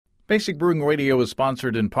Basic Brewing Radio is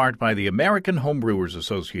sponsored in part by the American Homebrewers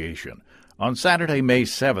Association. On Saturday, May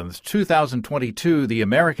 7th, 2022, the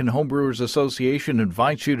American Homebrewers Association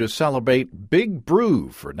invites you to celebrate Big Brew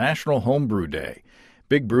for National Homebrew Day.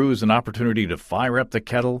 Big Brew is an opportunity to fire up the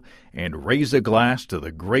kettle and raise a glass to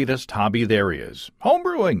the greatest hobby there is,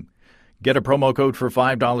 homebrewing. Get a promo code for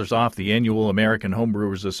 $5 off the annual American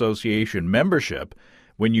Homebrewers Association membership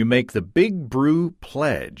when you make the Big Brew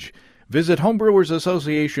Pledge. Visit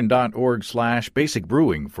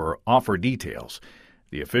homebrewersassociation.org/basicbrewing for offer details,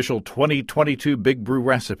 the official 2022 Big Brew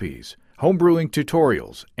recipes, homebrewing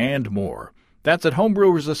tutorials, and more. That's at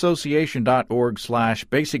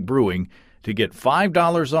homebrewersassociation.org/basicbrewing to get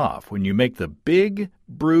 $5 off when you make the Big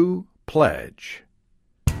Brew Pledge.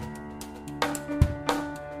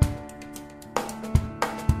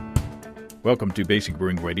 Welcome to Basic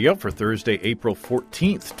Brewing Radio for Thursday, April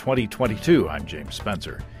 14th, 2022. I'm James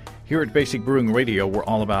Spencer. Here at Basic Brewing Radio, we're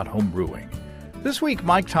all about home brewing. This week,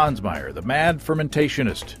 Mike Tonsmeire, the Mad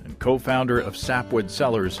Fermentationist and co-founder of Sapwood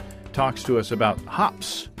Cellars, talks to us about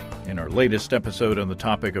hops in our latest episode on the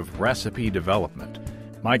topic of recipe development.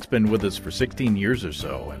 Mike's been with us for 16 years or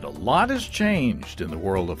so, and a lot has changed in the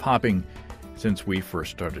world of hopping since we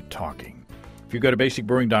first started talking. If you go to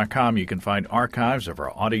basicbrewing.com, you can find archives of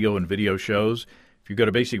our audio and video shows. If you go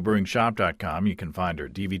to basicbrewingshop.com, you can find our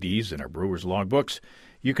DVDs and our brewer's logbooks.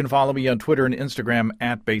 You can follow me on Twitter and Instagram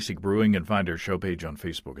at Basic Brewing and find our show page on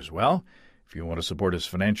Facebook as well. If you want to support us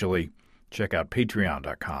financially, check out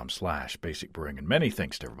patreon.com/basicbrewing. And many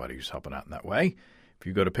thanks to everybody who's helping out in that way. If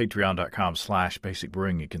you go to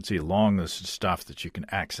patreon.com/basicbrewing, you can see a long list of stuff that you can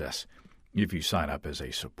access if you sign up as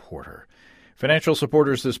a supporter. Financial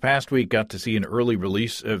supporters this past week got to see an early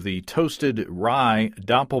release of the Toasted Rye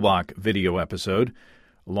Doppelbock video episode,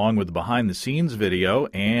 along with the behind-the-scenes video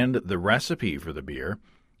and the recipe for the beer.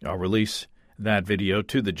 I'll release that video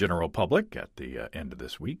to the general public at the end of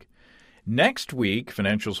this week. Next week,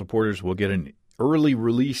 financial supporters will get an early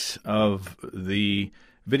release of the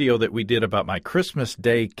video that we did about my Christmas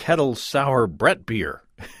Day Kettle Sour Brett beer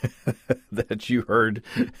that you heard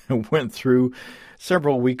went through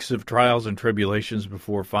several weeks of trials and tribulations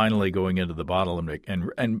before finally going into the bottle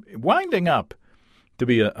and winding up to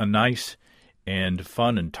be a nice and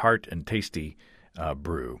fun and tart and tasty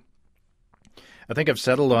brew. I think I've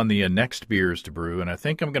settled on the next beers to brew, and I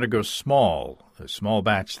think I'm going to go small, a small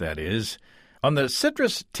batch that is. On the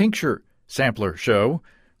Citrus Tincture Sampler show,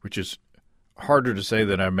 which is harder to say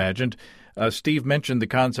than I imagined, Steve mentioned the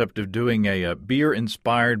concept of doing a beer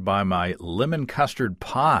inspired by my lemon custard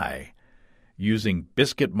pie using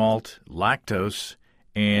biscuit malt, lactose,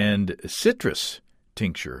 and citrus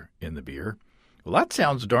tincture in the beer. Well, that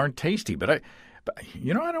sounds darn tasty, but I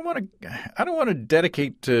don't want to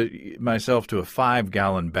dedicate myself to a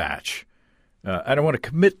 5-gallon batch. I don't want to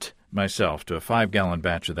commit myself to a 5-gallon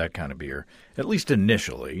batch of that kind of beer, at least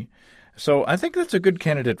initially. So I think that's a good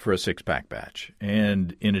candidate for a 6-pack batch.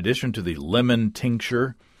 And in addition to the lemon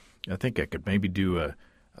tincture, I think I could maybe do a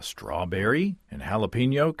strawberry and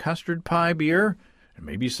jalapeno custard pie beer, and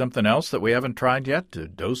maybe something else that we haven't tried yet to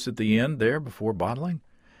dose at the end there before bottling.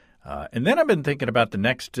 And then I've been thinking about the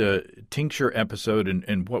next tincture episode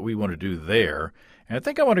and what we want to do there. And I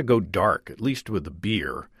think I want to go dark, at least with the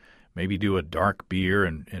beer. Maybe do a dark beer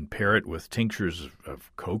and pair it with tinctures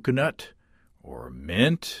of coconut or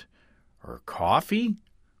mint or coffee.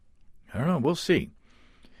 I don't know. We'll see.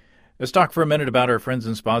 Let's talk for a minute about our friends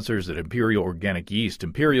and sponsors at Imperial Organic Yeast.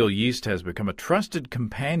 Imperial Yeast has become a trusted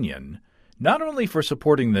companion, not only for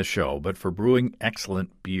supporting this show, but for brewing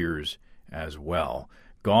excellent beers as well.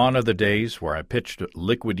 Gone are the days where I pitched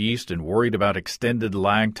liquid yeast and worried about extended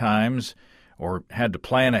lag times or had to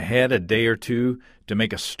plan ahead a day or two to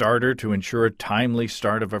make a starter to ensure a timely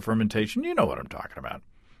start of a fermentation. You know what I'm talking about.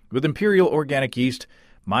 With Imperial Organic Yeast,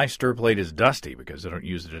 my stir plate is dusty because I don't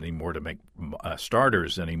use it anymore to make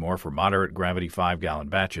starters anymore for moderate gravity 5-gallon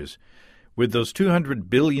batches. With those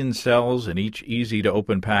 200 billion cells in each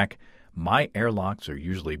easy-to-open pack, my airlocks are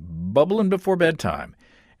usually bubbling before bedtime.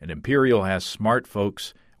 And Imperial has smart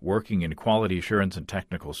folks working in quality assurance and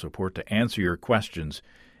technical support to answer your questions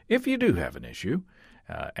if you do have an issue.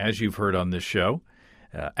 As you've heard on this show,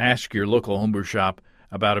 ask your local homebrew shop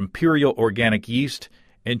about Imperial Organic Yeast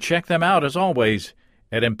and check them out, as always,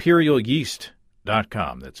 at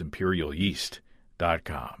imperialyeast.com. That's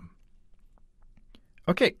imperialyeast.com.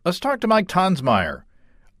 Okay, let's talk to Mike Tonsmeire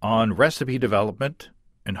on recipe development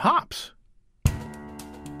and hops.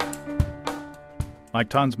 Mike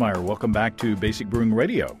Tonsmeire, welcome back to Basic Brewing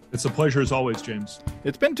Radio. It's a pleasure as always, James.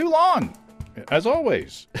 It's been too long, as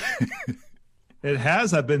always. It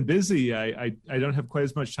has. I've been busy. I don't have quite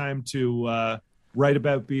as much time to write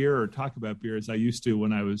about beer or talk about beer as I used to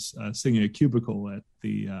when I was singing a cubicle at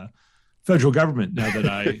the federal government. Now that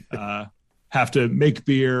I have to make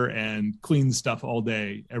beer and clean stuff all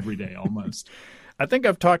day, every day, almost. I think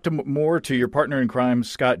I've talked more to your partner in crime,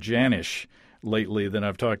 Scott Janish, lately than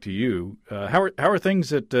I've talked to you. How are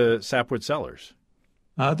things at Sapwood Cellars?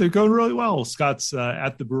 They're going really well. Scott's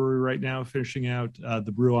at the brewery right now, finishing out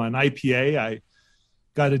the brew on IPA. I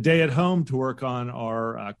got a day at home to work on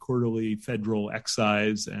our quarterly federal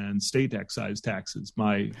excise and state excise taxes.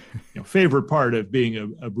 My favorite part of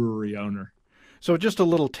being a brewery owner. So just a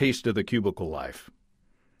little taste of the cubicle life.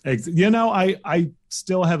 I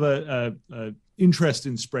still have a interest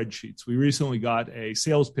in spreadsheets. We recently got a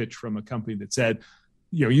sales pitch from a company that said,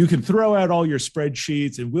 you can throw out all your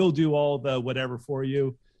spreadsheets and we'll do all the whatever for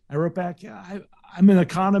you. I wrote back, I'm an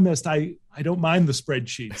economist. I don't mind the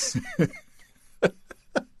spreadsheets.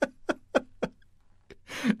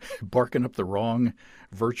 Barking up the wrong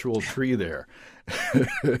virtual tree there.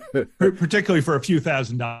 Particularly for a few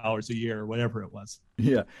 $1,000s a year or whatever it was.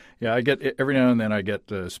 Yeah. I get every now and then I get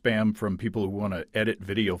spam from people who want to edit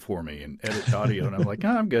video for me and edit audio, and I'm like,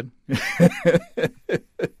 I'm good.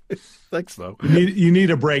 Thanks, though. You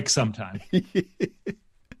need a break sometime.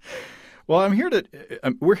 Well,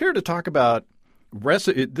 we're here to talk about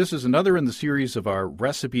recipe. This is another in the series of our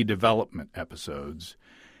recipe development episodes,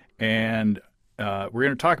 and we're going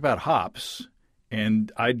to talk about hops.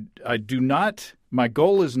 And my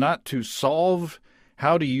goal is not to solve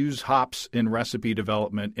how to use hops in recipe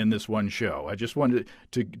development in this one show. I just wanted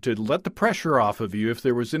to let the pressure off of you if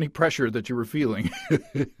there was any pressure that you were feeling.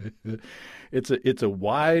 It's a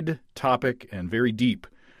wide topic and very deep.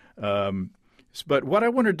 But what I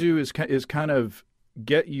want to do is kind of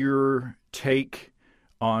get your take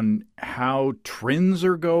on how trends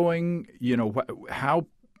are going, how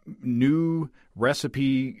new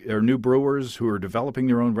recipe or new brewers who are developing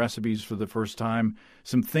their own recipes for the first time,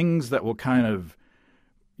 some things that will kind of,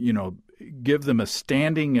 give them a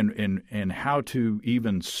standing and how to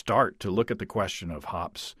even start to look at the question of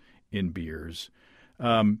hops in beers.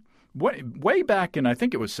 Way back in, I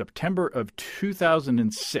think it was September of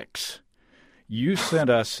 2006, you sent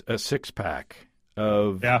us a 6-pack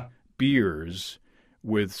of beers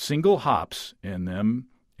with single hops in them.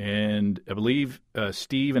 And I believe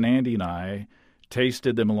Steve and Andy and I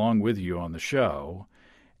tasted them along with you on the show.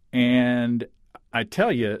 And I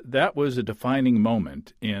tell you, that was a defining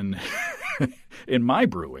moment in in my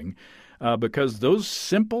brewing because those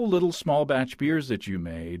simple little small batch beers that you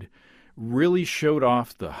made really showed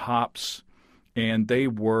off the hops, and they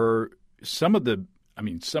were some of the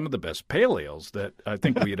best pale ales that I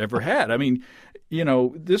think we had ever had. I mean,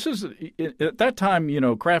 this is at that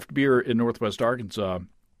time, craft beer in Northwest Arkansas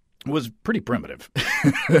was pretty primitive.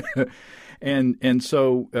 and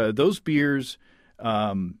so those beers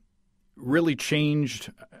really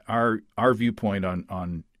changed our viewpoint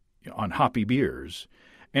on hoppy beers.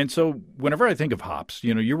 And so whenever I think of hops,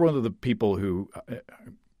 you're one of the people who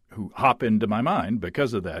hop into my mind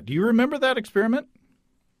because of that. Do you remember that experiment?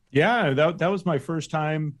 Yeah, that was my first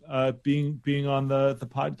time being on the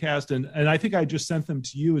podcast. And I think I just sent them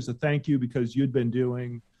to you as a thank you because you'd been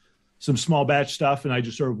doing some small batch stuff, and I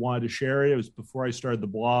just sort of wanted to share it. It was before I started the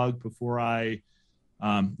blog, before I,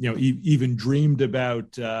 even dreamed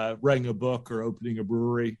about writing a book or opening a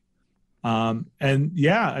brewery. And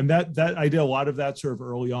that I did a lot of that sort of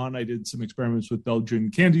early on. I did some experiments with Belgian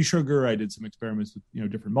candy sugar. I did some experiments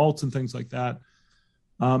with different malts and things like that.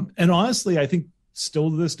 And honestly, I think still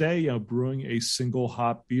to this day, brewing a single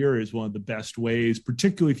hop beer is one of the best ways,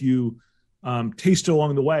 particularly if you taste it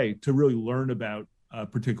along the way, to really learn about a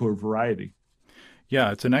particular variety.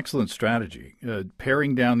 Yeah, it's an excellent strategy.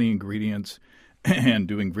 Paring down the ingredients and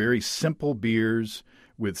doing very simple beers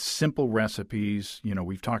with simple recipes.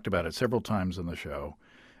 We've talked about it several times on the show.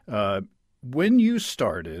 When you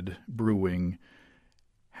started brewing,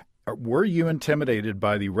 were you intimidated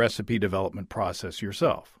by the recipe development process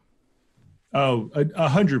yourself? Oh,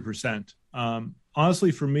 100%.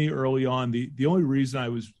 Honestly, for me early on, the only reason I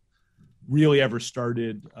was really ever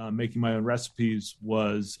started making my Own Recipes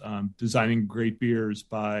was designing great beers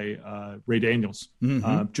by Ray Daniels.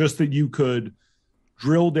 Mm-hmm. Just that you could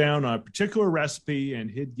drill down on a particular recipe and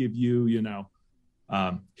he'd give you,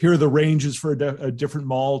 here are the ranges for a different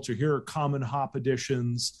malt, or here are common hop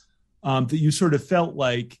additions, that you sort of felt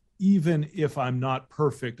like, even if I'm not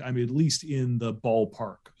perfect, I'm at least in the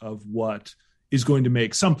ballpark of what is going to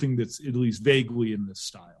make something that's at least vaguely in this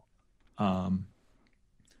style.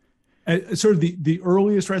 Sort of the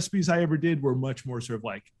earliest recipes I ever did were much more sort of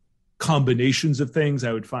like combinations of things.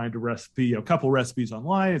 I would find a recipe, a couple recipes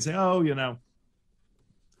online and say,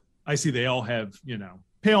 I see they all have,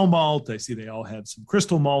 pale malt. I see they all have some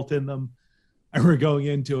crystal malt in them. I remember going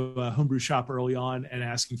into a homebrew shop early on and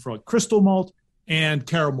asking for like crystal malt and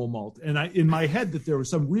caramel malt. And in my head that there was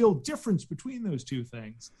some real difference between those two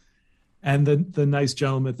things. And the nice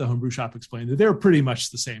gentleman at the homebrew shop explained that they're pretty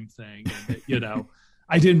much the same thing. And that,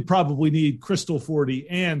 I didn't probably need crystal 40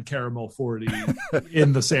 and caramel 40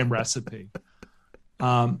 in the same recipe.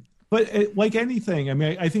 But like anything,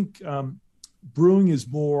 I think brewing is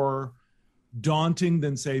more daunting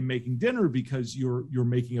than, say, making dinner, because you're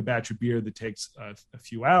making a batch of beer that takes a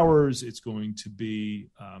few hours. It's going to be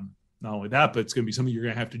not only that, but it's going to be something you're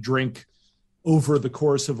going to have to drink over the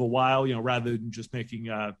course of a while, rather than just making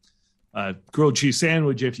a grilled cheese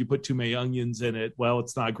sandwich. If you put too many onions in it, well,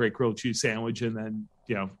 it's not a great grilled cheese sandwich. And then,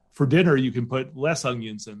 for dinner, you can put less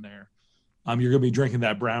onions in there. You're going to be drinking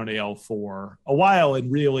that brown ale for a while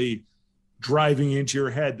and really driving into your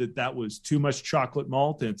head that was too much chocolate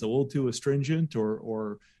malt and it's a little too astringent,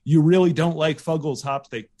 or you really don't like Fuggles hops.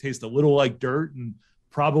 They taste a little like dirt, and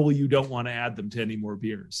probably you don't want to add them to any more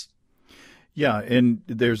beers. Yeah, and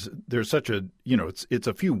there's such a, it's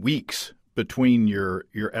a few weeks between your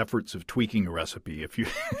efforts of tweaking a recipe. If you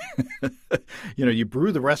you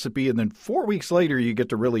brew the recipe and then 4 weeks later you get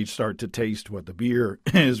to really start to taste what the beer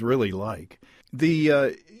is really like.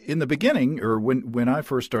 In the beginning, or when I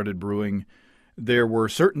first started brewing, there were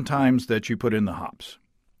certain times that you put in the hops.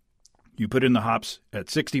 You put in the hops at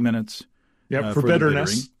 60 minutes. Yeah, for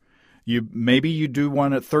bitterness. You do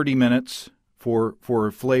one at 30 minutes for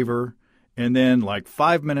flavor, and then like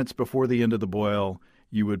 5 minutes before the end of the boil,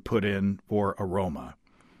 you would put in for aroma.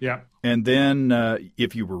 Yeah. And then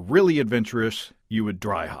if you were really adventurous, you would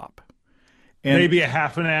dry hop. And maybe a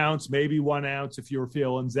half an ounce, maybe 1 ounce if you were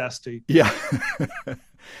feeling zesty. Yeah.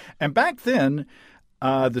 And back then,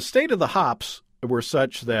 the state of the hops were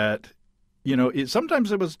such that,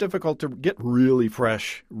 sometimes it was difficult to get really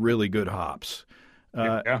fresh, really good hops.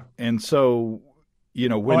 Yeah. And so,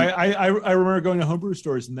 when I remember going to homebrew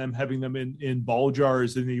stores and them having them in ball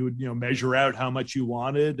jars, and you would, measure out how much you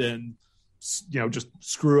wanted and, just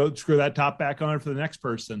screw that top back on for the next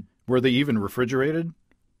person. Were they even refrigerated?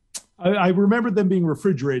 I remember them being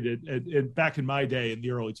refrigerated back in my day in the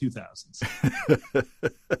early 2000s.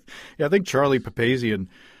 Yeah, I think Charlie Papazian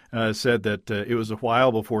said that it was a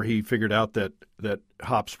while before he figured out that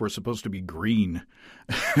hops were supposed to be green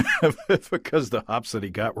because the hops that he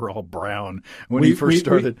got were all brown when he first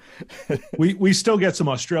started. We still get some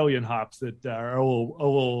Australian hops that are a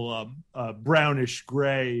little brownish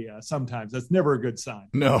gray sometimes. That's never a good sign.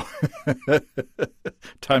 No.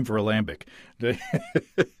 Time for a lambic.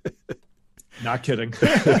 Not kidding.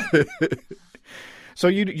 So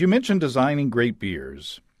you mentioned designing great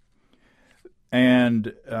beers.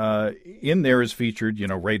 And in there is featured,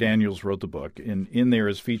 Ray Daniels wrote the book, and in there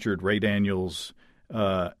is featured Ray Daniels'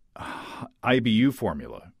 IBU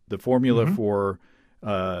formula, the formula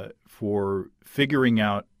for figuring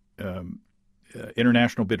out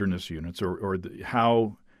international bitterness units, or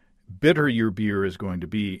how bitter your beer is going to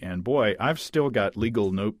be. And boy, I've still got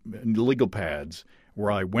legal pads where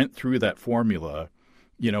I went through that formula,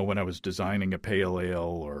 when I was designing a pale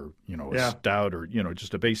ale or a stout or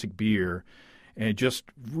just a basic beer. And just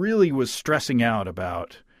really was stressing out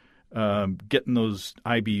about getting those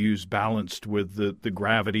IBUs balanced with the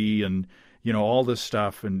gravity and, all this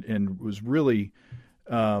stuff, and was really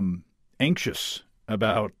anxious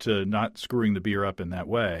about not screwing the beer up in that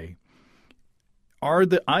way. Are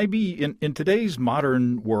the in today's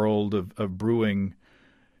modern world of brewing,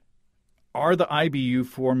 are the IBU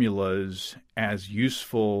formulas as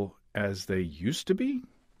useful as they used to be?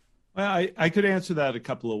 Well, I could answer that a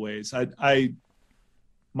couple of ways.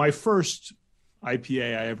 My first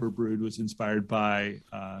IPA I ever brewed was inspired by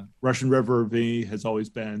Russian River. V has always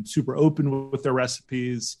been super open with their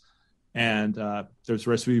recipes, and there's a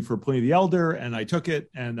recipe for Pliny the Elder, and I took it,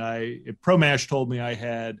 and Pro Mash told me I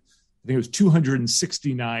had, I think it was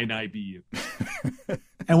 269 IBU.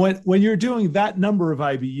 And when you're doing that number of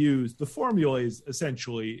IBUs, the formula is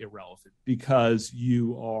essentially irrelevant, because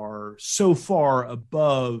you are so far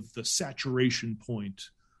above the saturation point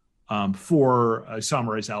for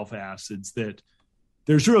isomerized alpha acids that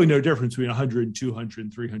there's really no difference between 100, 200,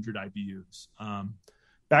 and 300 IBUs.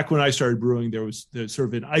 Back when I started brewing, there was sort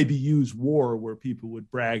of an IBUs war where people would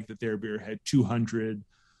brag that their beer had 200,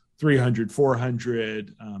 300,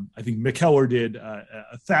 400. I think Mikkeller did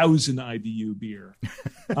 1,000 IBU beer.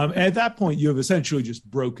 And at that point, you have essentially just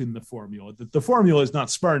broken the formula. The formula is not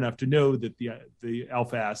smart enough to know that the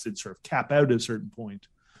alpha acids sort of cap out at a certain point.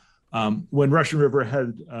 When Russian River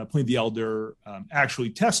had Pliny the Elder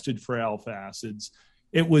actually tested for alpha acids,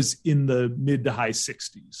 it was in the mid to high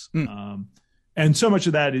 60s. And so much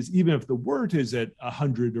of that is, even if the wort is at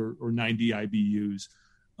 100 or 90 IBUs,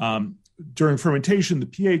 during fermentation, the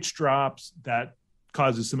pH drops. That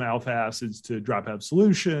causes some alpha acids to drop out of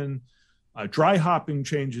solution. Dry hopping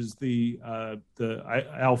changes the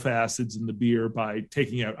alpha acids in the beer by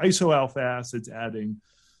taking out isoalpha acids, adding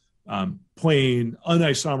plain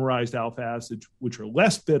unisomerized alpha acids, which are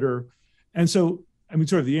less bitter. And so, I mean,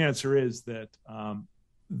 sort of the answer is that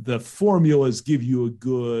the formulas give you a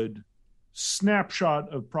good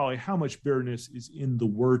snapshot of probably how much bitterness is in the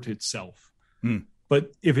wort itself.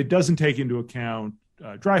 But if it doesn't take into account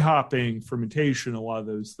dry hopping, fermentation, a lot of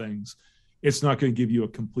those things, it's not going to give you a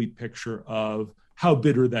complete picture of how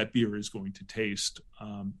bitter that beer is going to taste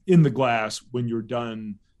in the glass when you're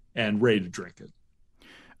done and ready to drink it.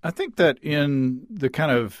 I think that in the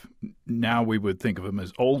kind of, now we would think of them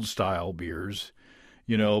as old style beers,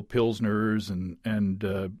 you know, pilsners and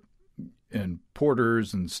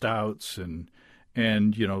porters and stouts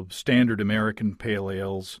and you know, standard American pale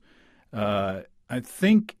ales. I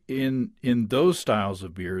think in those styles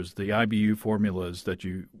of beers, the IBU formulas that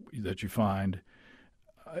you find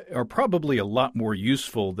are probably a lot more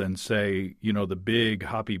useful than, say, you know, the big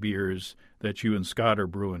hoppy beers that you and Scott are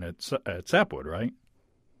brewing at Sapwood, right?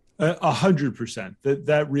 100%.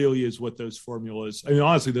 That really is what those formulas. I mean,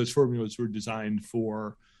 honestly, those formulas were designed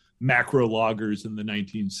for macro lagers in the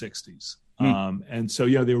 1960s. And so,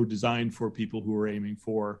 you know, they were designed for people who were aiming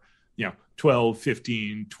for, you know, 12,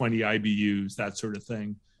 15, 20 IBUs, that sort of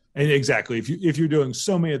thing. And exactly, if you're doing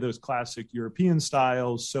so many of those classic European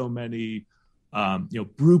styles, so many, you know,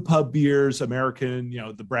 brew pub beers, American, you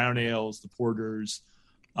know, the brown ales, the porters,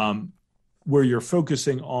 where you're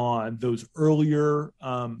focusing on those earlier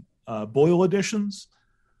boil additions,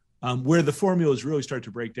 where the formulas really start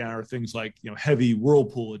to break down are things like, you know, heavy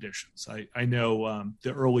whirlpool additions. I know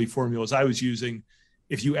the early formulas I was using,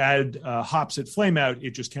 if you add hops at flame out,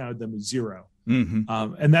 it just counted them as 0.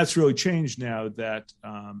 And that's really changed now that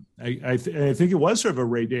I think it was sort of a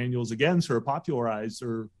Ray Daniels, again, sort of popularized,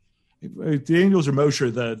 or Daniels or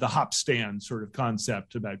Mosher, the hop stand sort of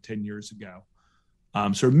concept about 10 years ago.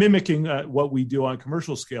 Sort of mimicking what we do on a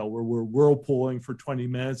commercial scale, where we're whirlpooling for 20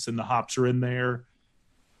 minutes and the hops are in there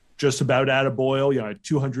just about at a boil, you know, at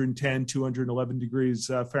 210, 211 degrees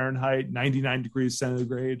Fahrenheit, 99 degrees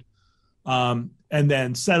centigrade. And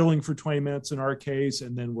then settling for 20 minutes in our case,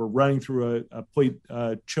 and then we're running through a plate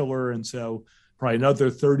chiller. And so probably another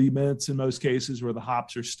 30 minutes in most cases, where the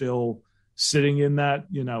hops are still sitting in that,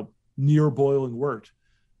 you know, near boiling wort.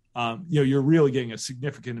 You know, you're really getting a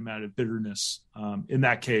significant amount of bitterness in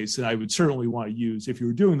that case. And I would certainly want to use, if you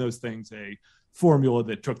were doing those things, a formula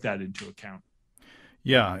that took that into account.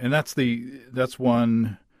 Yeah. And that's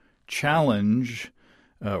one challenge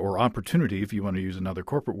or opportunity, if you want to use another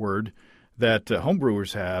corporate word, that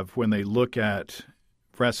homebrewers have when they look at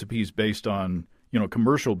recipes based on, you know,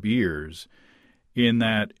 commercial beers, in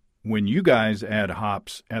that when you guys add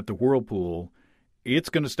hops at the whirlpool, it's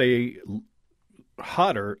going to stay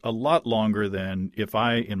hotter a lot longer than if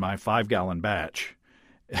I, in my 5-gallon batch,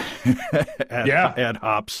 add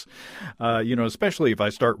hops. You know, especially if I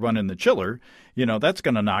start running the chiller, you know, that's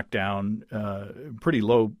going to knock down pretty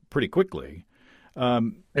low pretty quickly.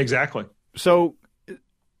 Exactly. So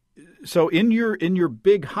in your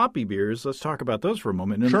big hoppy beers, let's talk about those for a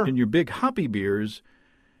moment. Sure. In your big hoppy beers,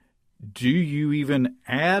 do you even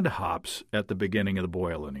add hops at the beginning of the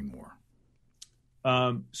boil anymore?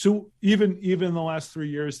 So even in the last 3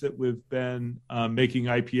 years that we've been making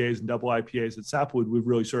IPAs and double IPAs at Sapwood, we've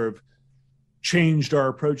really sort of changed our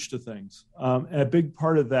approach to things. And a big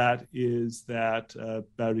part of that is that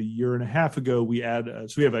about a year and a half ago, we have a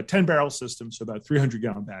 10-barrel system, so about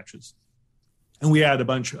 300-gallon batches. And we add a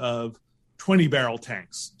bunch of 20-barrel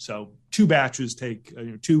tanks. So 2 batches take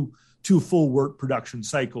two full wort production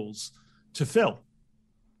cycles to fill.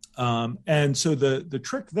 And so the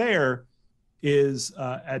trick there is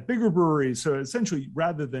at bigger breweries. So essentially,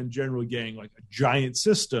 rather than generally getting like a giant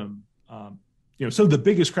system, so the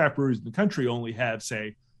biggest craft breweries in the country only have,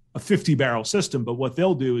 say, a 50-barrel system. But what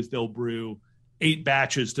they'll do is they'll brew 8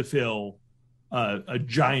 batches to fill a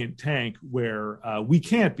giant tank, where we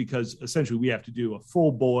can't, because essentially we have to do a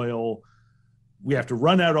full boil. We have to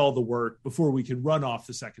run out all the wort before we can run off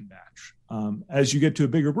the second batch. As you get to a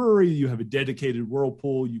bigger brewery, you have a dedicated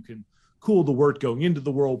whirlpool. You can cool the wort going into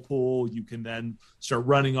the whirlpool. You can then start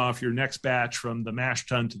running off your next batch from the mash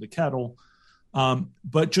tun to the kettle.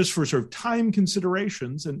 But just for sort of time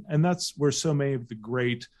considerations, and that's where so many of the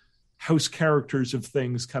great house characters of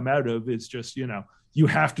things come out of, is just, you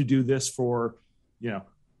have to do this for,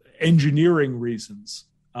 engineering reasons.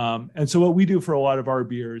 And so what we do for a lot of our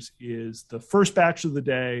beers is the first batch of the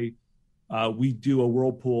day, we do a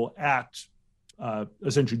whirlpool at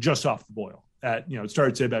essentially just off the boil. It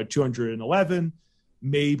starts at about 211.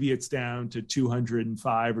 Maybe it's down to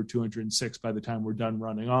 205 or 206 by the time we're done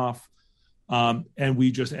running off. And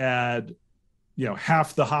we just add,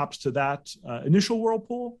 half the hops to that initial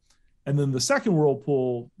whirlpool. And then the second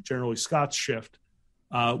whirlpool, generally Scott's shift,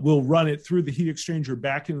 we'll run it through the heat exchanger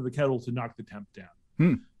back into the kettle to knock the temp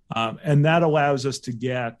down. And that allows us to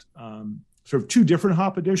get sort of two different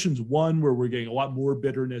hop additions. One where we're getting a lot more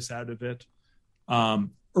bitterness out of it.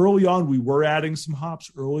 Early on, we were adding some hops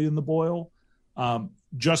early in the boil,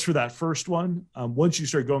 just for that first one. Once you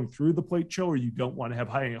start going through the plate chiller, you don't want to have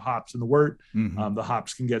high hops in the wort. The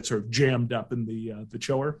hops can get sort of jammed up in the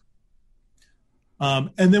chiller.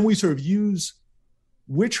 And then we sort of use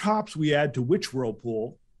which hops we add to which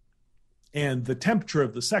whirlpool and the temperature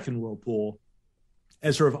of the second whirlpool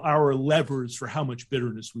as sort of our levers for how much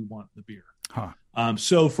bitterness we want in the beer.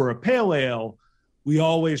 So for a pale ale, we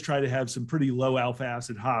always try to have some pretty low alpha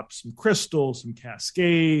acid hops, some Crystal, some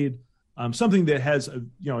Cascade, something that has a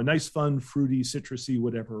nice, fun, fruity, citrusy,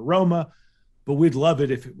 whatever aroma. But we'd love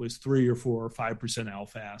it if it was 3 or 4 or 5%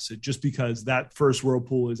 alpha acid, just because that first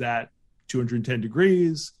whirlpool is at 210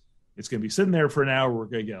 degrees. It's going to be sitting there for an hour. We're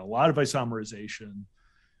going to get a lot of isomerization.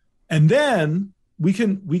 And then we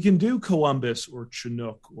can do Columbus or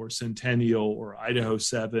Chinook or Centennial or Idaho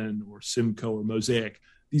 7 or Simcoe or Mosaic,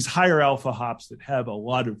 these higher alpha hops that have a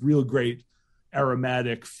lot of real great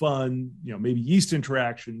aromatic, fun, maybe yeast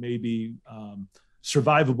interaction, maybe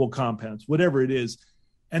survivable compounds, whatever it is.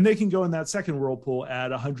 And they can go in that second whirlpool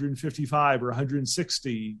at 155 or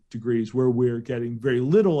 160 degrees, where we're getting very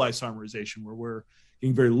little isomerization, where we're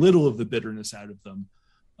getting very little of the bitterness out of them.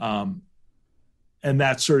 And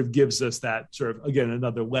that sort of gives us that sort of, again,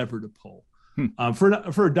 another lever to pull. For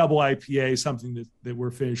a double IPA, something that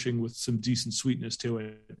we're finishing with some decent sweetness to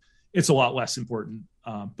it, it's a lot less important.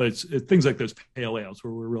 But it's things like those pale ales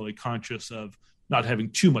where we're really conscious of not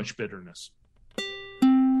having too much bitterness.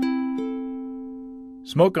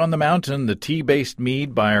 Smoke on the Mountain, the tea-based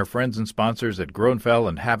mead by our friends and sponsors at Groenfell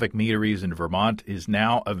and Havoc Meaderies in Vermont, is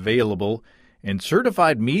now available, and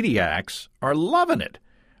certified meadiacs are loving it.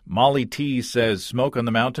 Molly T says Smoke on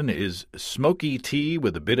the Mountain is smoky tea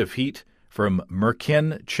with a bit of heat from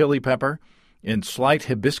Merkin chili pepper and slight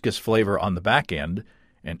hibiscus flavor on the back end.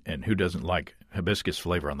 And who doesn't like hibiscus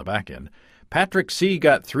flavor on the back end? Patrick C.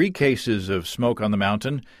 got 3 cases of Smoke on the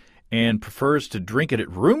Mountain and prefers to drink it at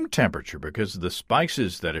room temperature because of the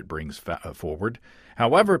spices that it brings forward.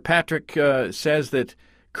 However, Patrick says that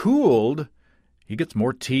cooled, he gets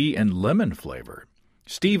more tea and lemon flavor.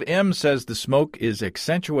 Steve M. says the smoke is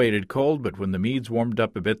accentuated cold, but when the mead's warmed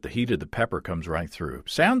up a bit, the heat of the pepper comes right through.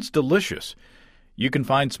 Sounds delicious. You can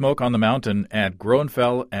find Smoke on the Mountain at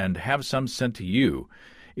Groenfell and have some sent to you.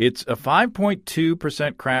 It's a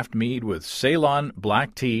 5.2% craft mead with Ceylon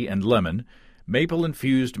black tea and lemon,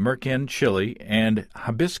 maple-infused Merkin chili, and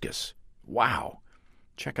hibiscus. Wow.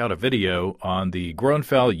 Check out a video on the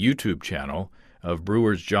Groenfell YouTube channel of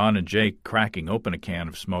brewers John and Jake cracking open a can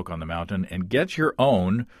of Smoke on the Mountain, and get your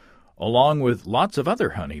own, along with lots of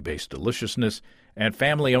other honey-based deliciousness, at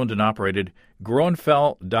family-owned and operated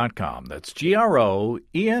Groenfell.com. That's Groennfell.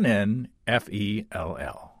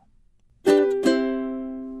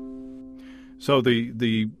 So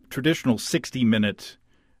the traditional 60-minute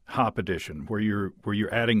hop edition, where you're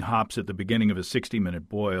adding hops at the beginning of a 60-minute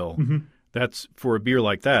boil, that's, for a beer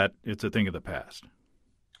like that, it's a thing of the past.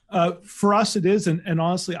 For us, it is. And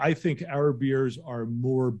honestly, I think our beers are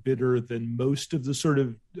more bitter than most of the sort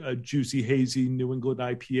of juicy, hazy New England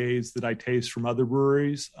IPAs that I taste from other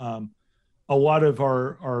breweries. A lot of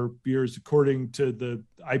our beers, according to the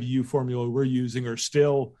IBU formula we're using, are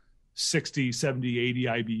still 60, 70, 80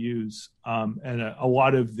 IBUs. And a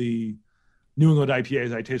lot of the New England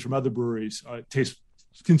IPAs I taste from other breweries taste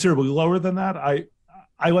considerably lower than that.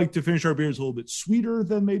 I like to finish our beers a little bit sweeter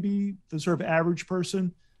than maybe the sort of average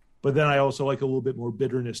person. But then I also like a little bit more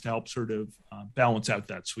bitterness to help sort of balance out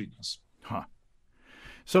that sweetness.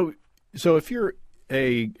 So if you're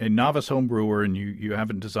a novice home brewer and you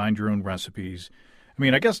haven't designed your own recipes, I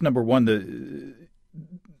mean, I guess number one,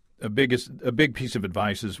 a big piece of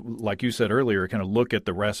advice is, like you said earlier, kind of look at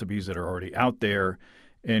the recipes that are already out there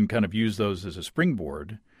and kind of use those as a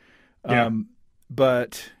springboard. Yeah.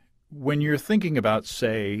 But when you're thinking about,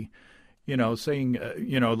 saying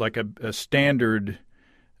like a standard,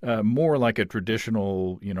 more like a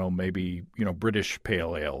traditional, maybe, British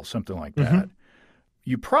pale ale, something like that,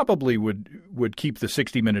 you probably would keep the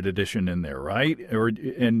 60-minute edition in there, right?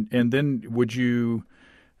 And then would you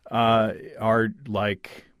are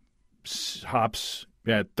like hops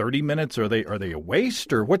at 30 minutes. Are they a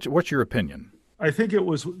waste, or what's your opinion? I think it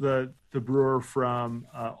was the brewer from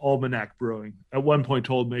Almanac Brewing at one point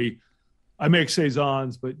told me, I make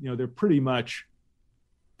saisons, but they're pretty much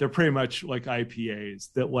like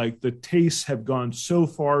IPAs, that like the tastes have gone so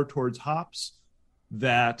far towards hops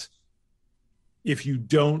that if you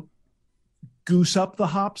don't goose up the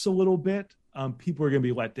hops a little bit, people are going to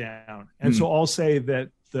be let down. And so I'll say that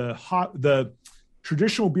the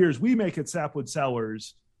traditional beers we make at Sapwood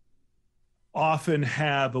Cellars often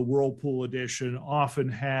have a Whirlpool edition, often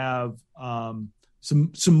have some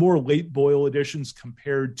more late boil editions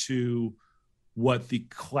compared to what the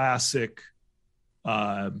classic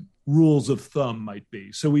rules of thumb might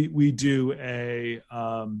be. So we do a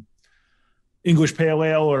English pale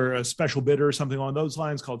ale or a special bitter or something along those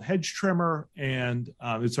lines called Hedge Trimmer, and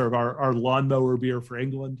it's sort of our lawnmower beer for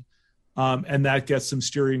England, and that gets some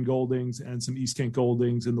Styrian Goldings and some East Kent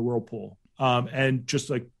Goldings in the Whirlpool, and just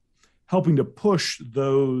like helping to push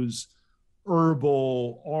those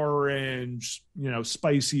herbal, orange,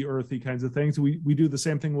 spicy, earthy kinds of things. We do the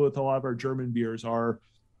same thing with a lot of our German beers. Our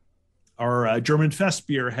German Fest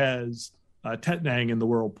beer has Tettnang in the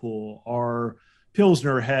Whirlpool. Our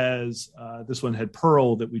Pilsner has, this one had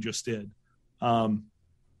Pearl that we just did. I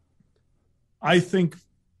think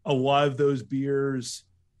a lot of those beers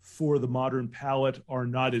for the modern palate are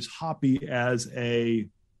not as hoppy as a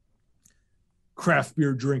craft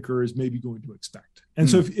beer drinker is maybe going to expect. And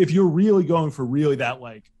so if you're really going for really that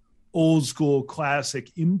like old school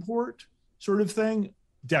classic import sort of thing,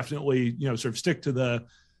 definitely, sort of stick to the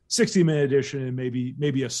 60-minute edition and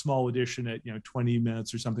maybe a small edition at 20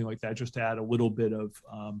 minutes or something like that, just to add a little bit of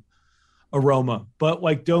aroma. But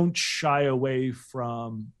like, don't shy away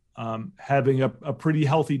from having a pretty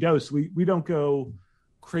healthy dose. We don't go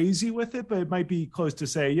crazy with it, but it might be close to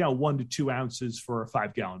say 1 to 2 ounces for a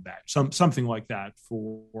 5-gallon batch, something like that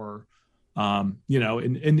for an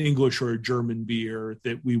English or a German beer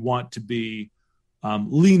that we want to be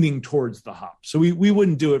leaning towards the hop. So we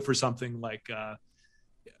wouldn't do it for something like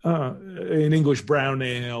an English brown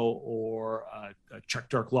ale or a Czech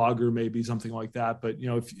dark lager, maybe something like that. But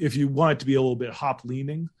if you want it to be a little bit hop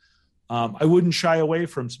leaning, I wouldn't shy away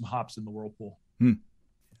from some hops in the Whirlpool.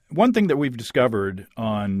 One thing that we've discovered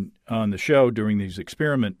on the show during these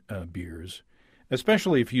experiment beers,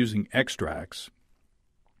 especially if using extracts,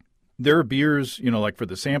 there are beers, like for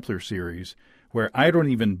the sampler series, where I don't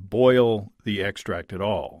even boil the extract at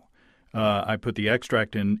all. I put the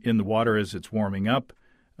extract in the water as it's warming up.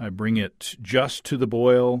 I bring it just to the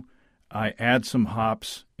boil. I add some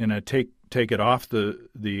hops, and I take it off the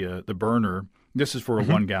burner. This is for a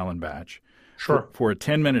 1-gallon batch. Sure. For a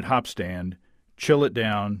 10-minute hop stand, chill it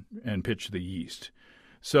down, and pitch the yeast.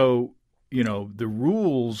 So, the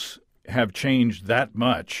rules have changed that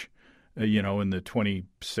much, in the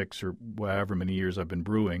 26 or however many years I've been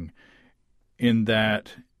brewing, in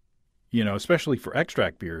that, especially for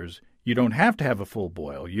extract beers, you don't have to have a full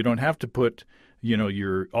boil. You don't have to put,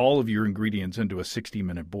 all of your ingredients into a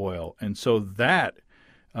 60-minute boil. And so that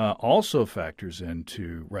also factors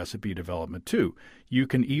into recipe development too. You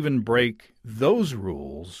can even break those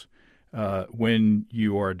rules when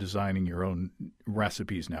you are designing your own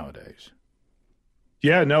recipes nowadays.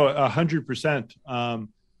 Yeah, no, 100%.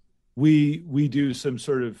 We do some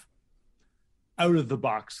sort of out of the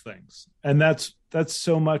box things, and that's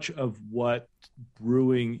so much of what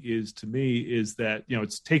brewing is to me, is that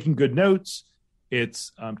it's taking good notes,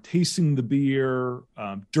 it's tasting the beer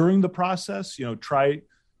during the process.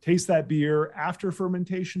 Taste that beer after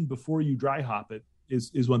fermentation before you dry hop it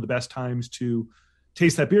is one of the best times to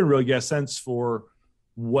taste that beer and really get a sense for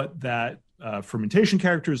what that fermentation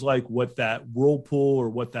character is like, what that whirlpool or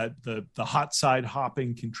what that the hot side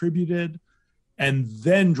hopping contributed, and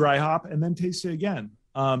then dry hop and then taste it again.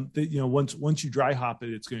 Once you dry hop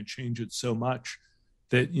it, it's going to change it so much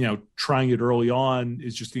that trying it early on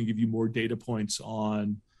is just going to give you more data points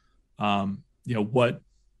on what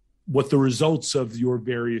the results of your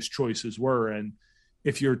various choices were. And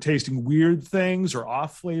if you're tasting weird things or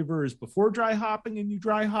off flavors before dry hopping and you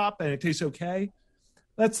dry hop and it tastes okay,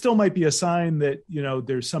 that still might be a sign that,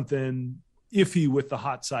 there's something iffy with the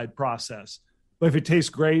hot side process. But if it tastes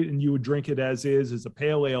great and you would drink it as a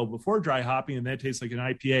pale ale before dry hopping, and then it tastes like an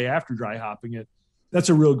IPA after dry hopping it, that's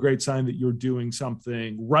a real great sign that you're doing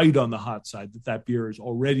something right on the hot side, that beer is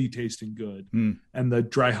already tasting good. And the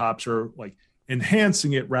dry hops are like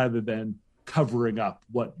enhancing it rather than covering up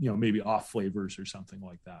what, maybe off flavors or something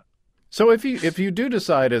like that. So if you do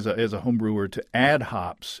decide as a home brewer to add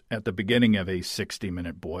hops at the beginning of a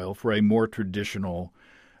 60-minute boil for a more traditional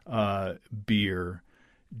beer,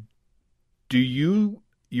 Do you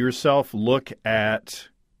yourself look at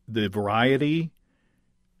the variety,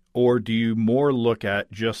 or do you more look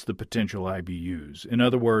at just the potential IBUs? In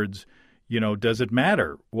other words, does it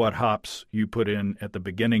matter what hops you put in at the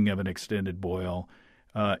beginning of an extended boil?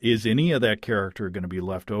 Is any of that character going to be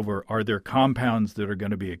left over? Are there compounds that are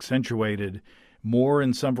going to be accentuated more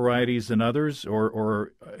in some varieties than others,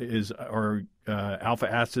 or are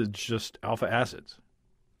alpha acids just alpha acids?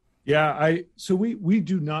 Yeah, so we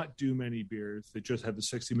do not do many beers that just have the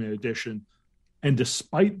 60-minute addition. And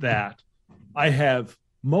despite that, I have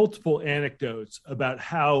multiple anecdotes about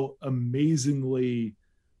how amazingly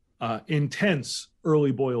intense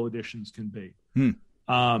early boil additions can be.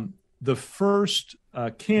 The first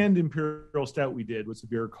canned imperial stout we did was a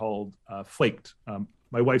beer called Flaked.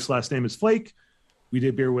 My wife's last name is Flake. We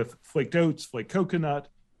did beer with flaked oats, flaked coconut.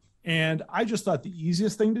 And I just thought the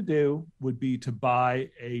easiest thing to do would be to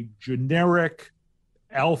buy a generic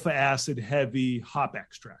alpha acid heavy hop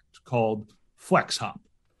extract called Flex Hop.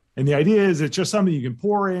 And the idea is it's just something you can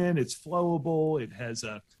pour in. It's flowable. It has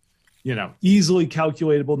a, easily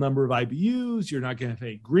calculatable number of IBUs. You're not going to have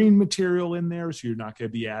any green material in there. So you're not going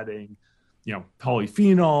to be adding,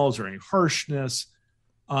 polyphenols or any harshness.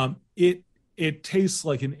 It tastes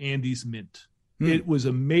like an Andes mint. It was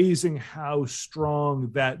amazing how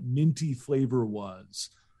strong that minty flavor was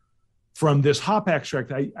from this hop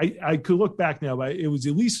extract. I could look back now, but it was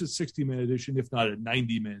at least a 60-minute addition, if not a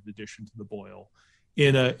 90-minute addition to the boil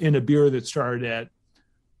in a beer that started at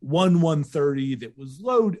 130 that was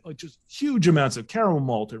loaded, just huge amounts of caramel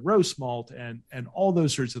malt and roast malt and all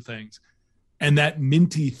those sorts of things. And that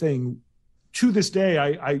minty thing, to this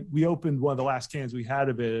day, we opened one of the last cans we had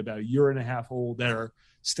of it about a year and a half old at our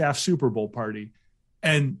staff Super Bowl party.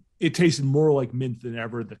 And it tasted more like mint than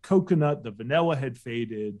ever. The coconut, the vanilla had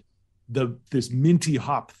faded, this minty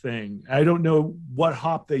hop thing. I don't know what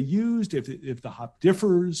hop they used, if the hop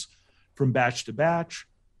differs from batch to batch.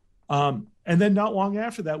 And then not long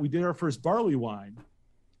after that, we did our first barley wine.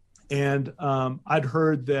 And I'd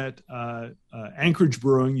heard that Anchorage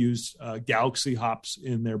Brewing used Galaxy hops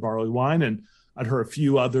in their barley wine. And I'd heard a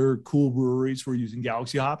few other cool breweries were using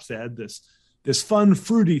Galaxy hops. They had this fun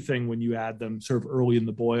fruity thing when you add them sort of early in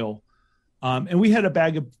the boil. And we had a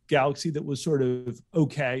bag of Galaxy that was sort of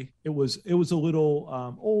okay. It was a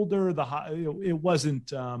little older. It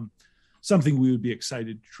wasn't something we would be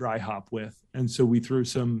excited to dry hop with. And so we threw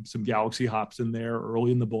some Galaxy hops in there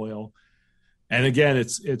early in the boil. And again,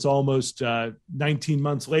 it's almost 19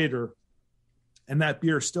 months later, and that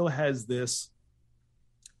beer still has this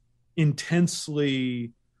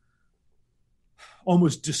intensely,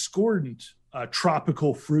 almost discordant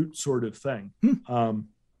tropical fruit sort of thing.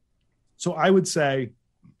 So I would say,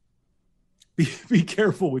 be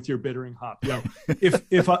careful with your bittering hop.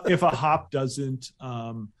 If a hop doesn't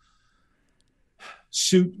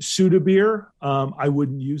suit a beer, I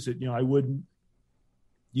wouldn't use it. I wouldn't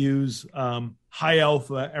use high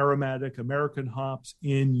alpha aromatic American hops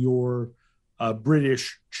in your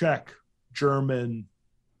British, Czech, German,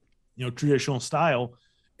 traditional style,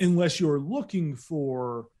 unless you're looking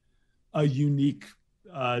for a unique,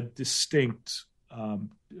 distinct,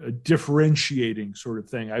 differentiating sort of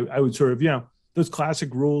thing. I would sort of, those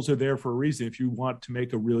classic rules are there for a reason. If you want to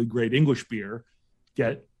make a really great English beer,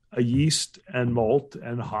 get a yeast and malt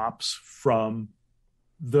and hops from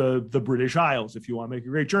the British Isles. If you want to make a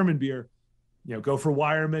great German beer, go for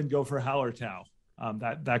Weyermann, go for Hallertau,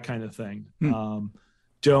 that kind of thing.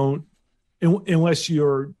 Don't, unless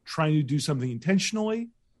you're trying to do something intentionally,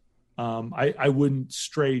 I wouldn't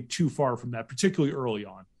stray too far from that, particularly early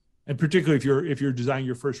on. And particularly if you're designing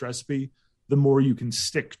your first recipe, the more you can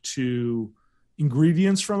stick to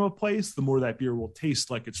ingredients from a place, the more that beer will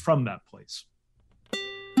taste like it's from that place.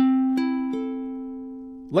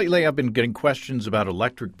 Lately, I've been getting questions about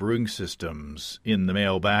electric brewing systems in the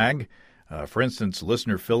mailbag. For instance,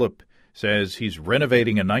 listener Philip says he's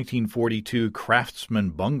renovating a 1942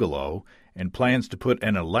 Craftsman bungalow and plans to put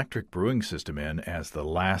an electric brewing system in as the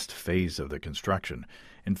last phase of the construction.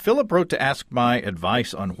 And Philip wrote to ask my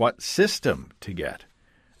advice on what system to get.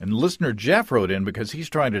 And listener Jeff wrote in because he's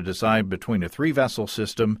trying to decide between a 3-vessel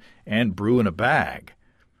system and brew in a bag.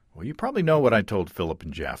 Well, you probably know what I told Philip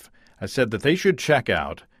and Jeff. I said that they should check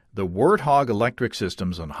out the Warthog electric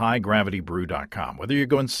systems on highdgravitybrew.com. Whether you're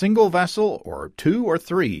going single vessel or 2 or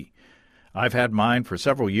 3, I've had mine for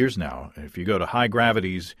several years now. If you go to High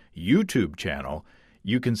Gravity's YouTube channel,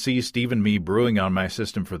 you can see Steve and me brewing on my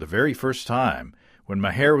system for the very first time when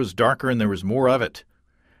my hair was darker and there was more of it.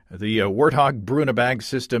 The Warthog brew in a bag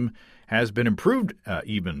system has been improved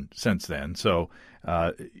even since then. So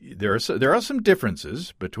there are some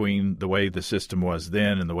differences between the way the system was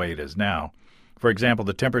then and the way it is now. For example,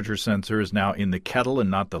 the temperature sensor is now in the kettle and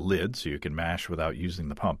not the lid, so you can mash without using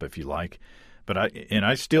the pump if you like. But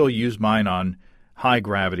I still use mine on high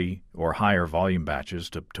gravity or higher volume batches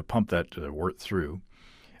to pump that wort through.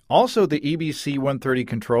 Also, the EBC 130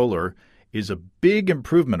 controller is a big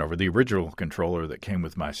improvement over the original controller that came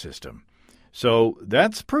with my system. So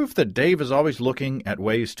that's proof that Dave is always looking at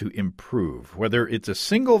ways to improve. Whether it's a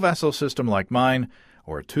single vessel system like mine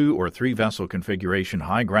or a 2 or 3 vessel configuration,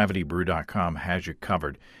 HighGravityBrew.com has you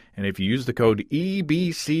covered. And if you use the code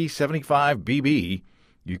EBC75BB,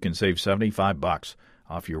 you can save $75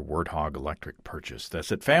 off your Warthog electric purchase.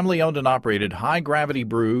 That's at family-owned and operated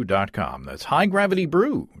HighGravityBrew.com. That's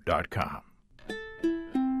HighGravityBrew.com.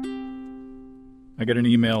 I got an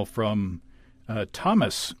email from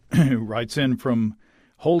Thomas, who writes in from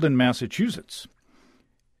Holden, Massachusetts,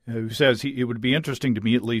 who says it would be interesting to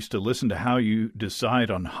me at least to listen to how you decide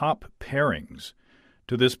on hop pairings.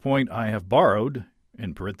 To this point, I have borrowed,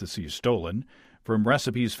 in parentheses stolen, from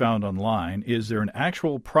recipes found online. Is there an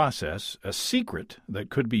actual process, a secret, that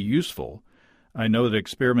could be useful? I know that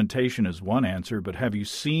experimentation is one answer, but have you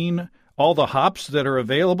seen all the hops that are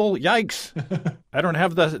available? Yikes! I don't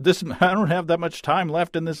have that much time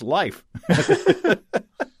left in this life.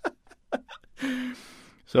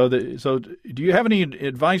 So do you have any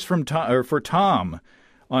advice for Tom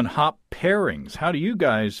on hop pairings? How do you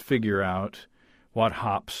guys figure out what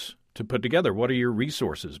hops to put together? What are your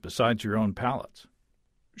resources besides your own palates?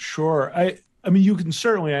 Sure. I mean, you can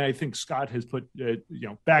certainly, I think Scott has put,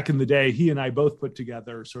 back in the day, he and I both put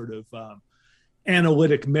together sort of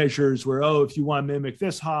analytic measures where, if you want to mimic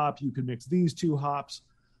this hop, you can mix these two hops.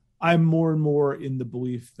 I'm more and more in the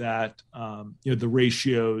belief that, the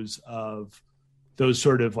ratios of those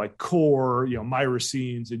sort of like core,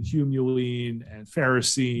 myrcene and humulene and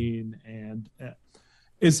ferrocene and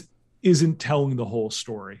isn't telling the whole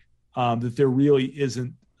story. That there really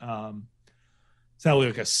isn't, it's not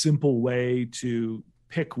like a simple way to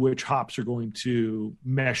pick which hops are going to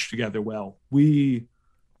mesh together well. The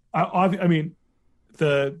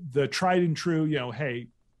tried and true, hey,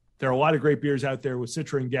 there are a lot of great beers out there with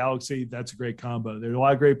Citra and Galaxy. That's a great combo. There are a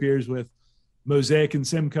lot of great beers with Mosaic and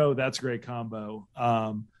Simcoe. That's a great combo.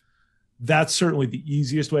 That's certainly the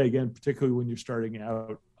easiest way, again, particularly when you're starting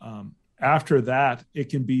out. After that, it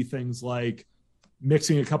can be things like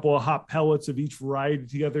mixing a couple of hop pellets of each variety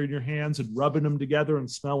together in your hands and rubbing them together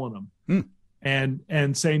and smelling them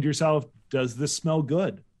and saying to yourself, does this smell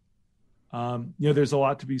good? There's a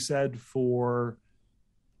lot to be said for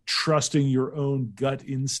trusting your own gut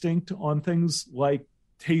instinct on things like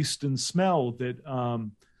taste and smell that,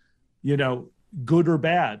 good or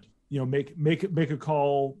bad, make a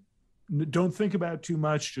call. Don't think about it too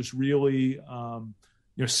much. Just really,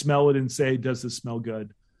 smell it and say, does this smell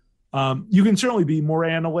good? You can certainly be more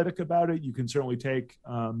analytic about it. You can certainly take,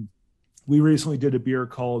 we recently did a beer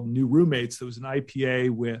called New Roommates. That was an IPA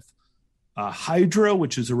with Hydra,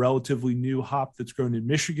 which is a relatively new hop that's grown in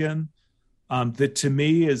Michigan. That to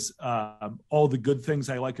me is all the good things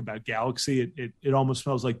I like about Galaxy. It almost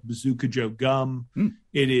smells like Bazooka Joe gum.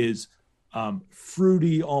 It is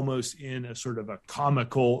fruity, almost in a sort of a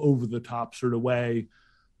comical, over-the-top sort of way.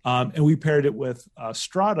 And we paired it with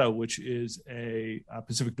Strata, which is a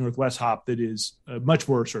Pacific Northwest hop that is much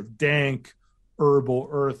more sort of dank, herbal,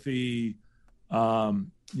 earthy, you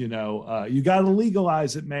got to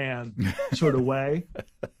legalize it, man, sort of way.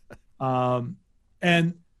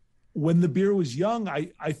 And when the beer was young,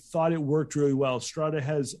 I thought it worked really well. Strata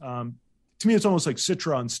has, to me, it's almost like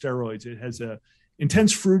Citra on steroids. It has a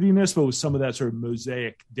intense fruitiness, but with some of that sort of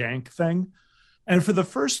mosaic dank thing. And for the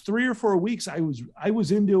first 3 or 4 weeks, I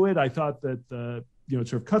was into it. I thought that it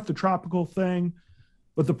sort of cut the tropical thing,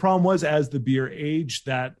 but the problem was as the beer aged,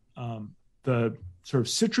 that the sort of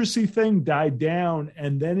citrusy thing died down,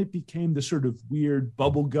 and then it became the sort of weird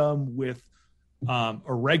bubblegum with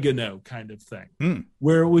oregano kind of thing,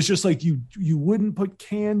 where it was just like you wouldn't put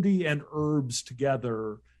candy and herbs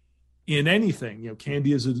together in anything.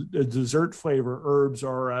 Candy is a dessert flavor, herbs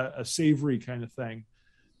are a savory kind of thing.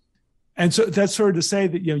 And so that's sort of to say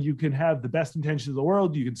that, you can have the best intentions of the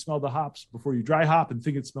world. You can smell the hops before you dry hop and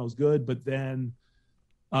think it smells good. But then,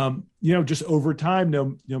 just over time,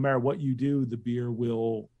 no matter what you do, the beer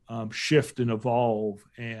will shift and evolve.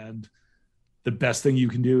 And the best thing you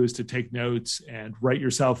can do is to take notes and write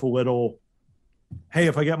yourself a little, hey,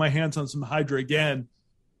 if I get my hands on some Hydra again,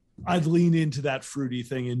 I'd lean into that fruity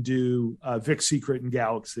thing and do Vic Secret and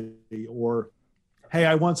Galaxy, or hey,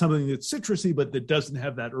 I want something that's citrusy, but that doesn't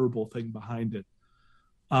have that herbal thing behind it.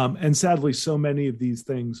 And sadly, so many of these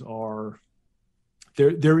things are,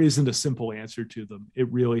 there isn't a simple answer to them. It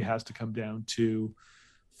really has to come down to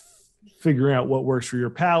figuring out what works for your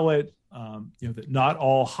palate. That not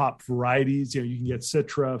all hop varieties, you can get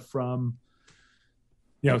Citra from,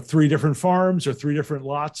 3 different farms or 3 different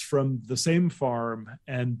lots from the same farm,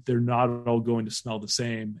 and they're not all going to smell the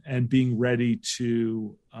same, and being ready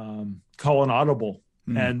to call an audible.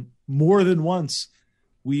 And more than once,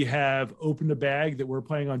 we have opened a bag that we're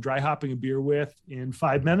planning on dry hopping a beer with in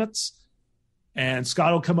 5 minutes. And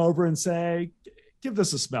Scott will come over and say, give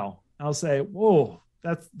this a smell. I'll say, whoa,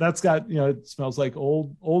 that's got, it smells like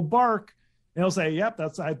old bark. And he'll say, yep,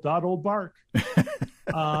 I thought old bark.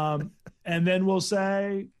 And then we'll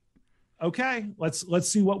say, okay, let's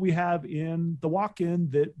see what we have in the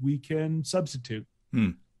walk-in that we can substitute.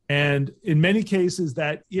 And in many cases,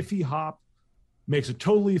 that iffy hop makes it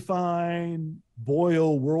totally fine.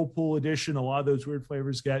 Boil, Whirlpool edition, a lot of those weird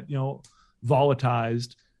flavors get,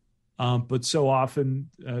 volatilized. But so often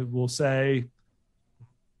we'll say,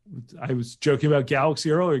 I was joking about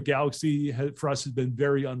Galaxy earlier. Galaxy for us has been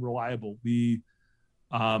very unreliable. We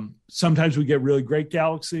sometimes we get really great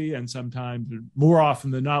Galaxy, and sometimes, more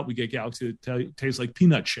often than not, we get Galaxy that tastes like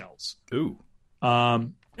peanut shells. Ooh.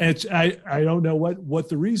 And I don't know what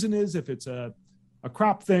the reason is. If it's a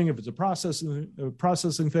crop thing, if it's a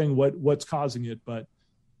processing thing, what's causing it. But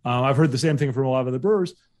I've heard the same thing from a lot of the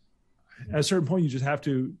brewers. At a certain point, you just have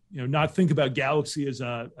to, not think about Galaxy as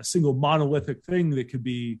a single monolithic thing that could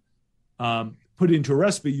be put into a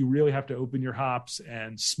recipe. You really have to open your hops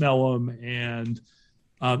and smell them. And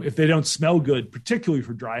if they don't smell good, particularly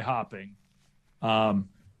for dry hopping,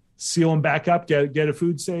 seal them back up, get a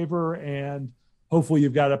food saver, and hopefully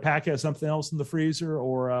you've got a packet of something else in the freezer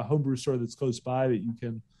or a homebrew store that's close by that you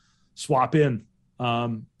can swap in.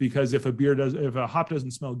 Because if a hop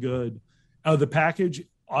doesn't smell good out of the package,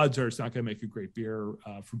 odds are it's not going to make a great beer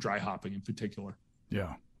for dry hopping in particular.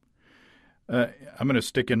 Yeah. I'm going to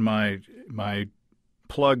stick in my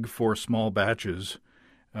plug for small batches.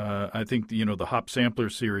 I think, the Hop Sampler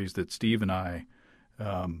series that Steve and I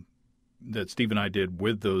did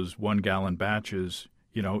with those 1 gallon batches,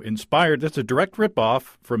 inspired. That's a direct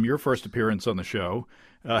ripoff from your first appearance on the show.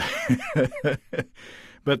 But,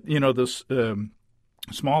 those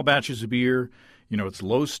small batches of beer, it's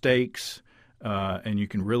low stakes. And you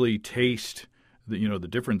can really taste the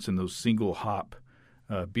difference in those single hop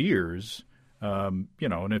beers. And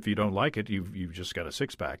if you don't like it, you've just got a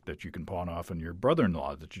 6-pack that you can pawn off on your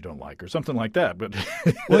brother-in-law that you don't like, or something like that. But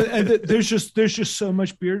well, and there's just so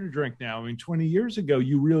much beer to drink now. I mean, 20 years ago,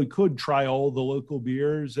 you really could try all the local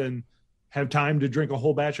beers and have time to drink a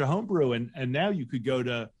whole batch of homebrew. And now you could go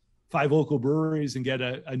to 5 local breweries and get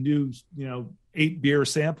a new 8 beer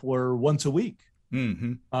sampler once a week.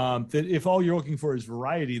 Mm-hmm. That if all you're looking for is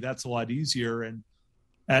variety, that's a lot easier. And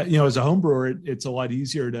as a home brewer, it's a lot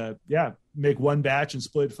easier to make one batch and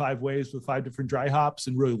split 5 ways with 5 different dry hops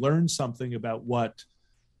and really learn something about what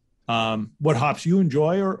hops you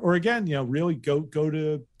enjoy, or again, really go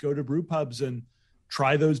to brew pubs and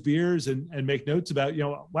try those beers and make notes about,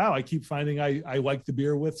 wow, I keep finding I like the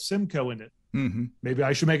beer with Simcoe in it. Mm-hmm. Maybe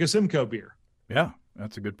I should make a Simcoe beer. Yeah,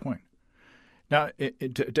 that's a good point. Now,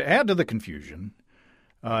 to add to the confusion,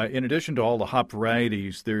 in addition to all the hop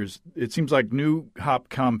varieties, it seems like new hop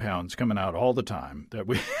compounds coming out all the time. That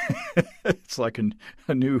it's like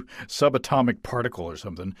a new subatomic particle or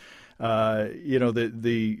something. I'm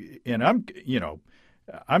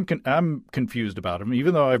confused about them,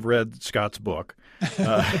 even though I've read Scott's book.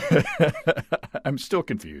 I'm still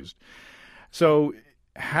confused. So,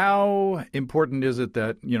 how important is it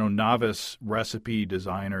that novice recipe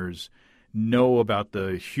designers know about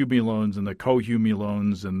the humulones and the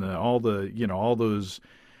cohumulones and all those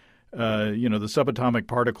the subatomic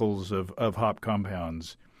particles of hop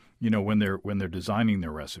compounds, when they're designing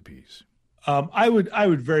their recipes? I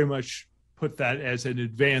would very much put that as an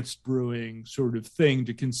advanced brewing sort of thing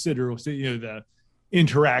to consider. The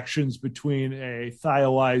interactions between a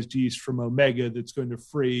thiolized yeast from Omega that's going to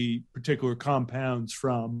free particular compounds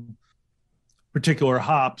from particular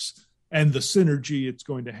hops, and the synergy it's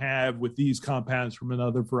going to have with these compounds from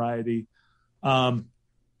another variety.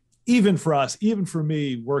 Even for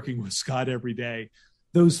me, working with Scott every day,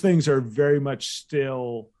 those things are very much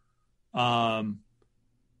still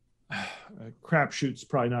crapshoot's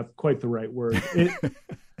probably not quite the right word.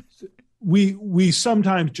 We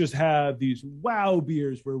sometimes just have these wow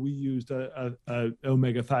beers where we used a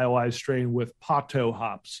Omega thiolized strain with Pato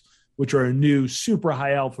hops, which are a new super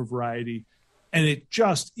high alpha variety. And it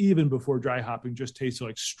just, even before dry hopping, just tasted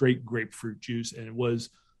like straight grapefruit juice. And it was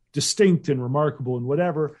distinct and remarkable and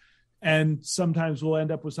whatever. And sometimes we'll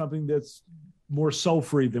end up with something that's more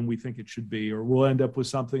sulfury than we think it should be, or we'll end up with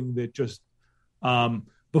something that just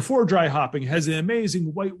before dry hopping has an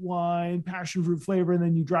amazing white wine, passion fruit flavor, and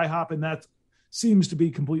then you dry hop and that seems to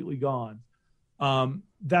be completely gone.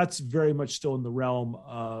 That's very much still in the realm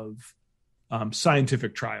of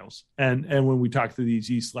scientific trials. And when we talk to these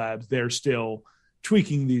yeast labs, they're still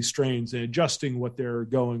tweaking these strains and adjusting what they're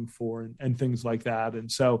going for and things like that.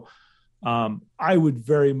 And so I would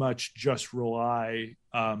very much just rely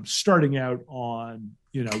starting out on,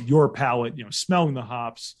 your palate, smelling the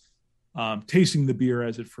hops, tasting the beer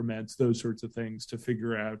as it ferments, those sorts of things to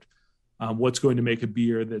figure out what's going to make a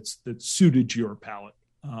beer that's suited to your palate.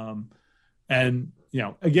 And,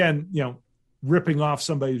 again, ripping off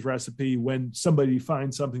somebody's recipe when somebody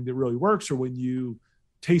finds something that really works, or when you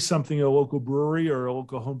taste something at a local brewery or a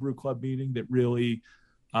local homebrew club meeting that really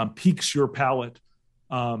piques your palate.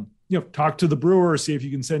 Talk to the brewer, see if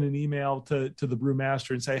you can send an email to the brewmaster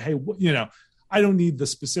and say, hey, I don't need the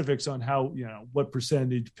specifics on how, what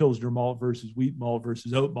percentage Pilsner malt versus wheat malt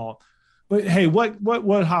versus oat malt, but hey, what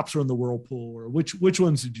hops are in the whirlpool, or which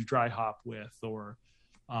ones did you dry hop with, or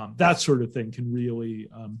that sort of thing can really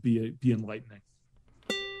be enlightening.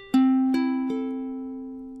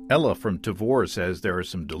 Ella from Tavor says there are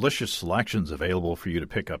some delicious selections available for you to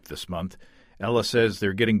pick up this month. Ella says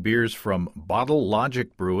they're getting beers from Bottle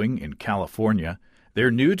Logic Brewing in California.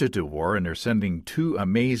 They're new to Tavor, and they're sending 2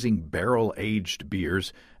 amazing barrel-aged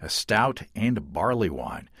beers, a stout and a barley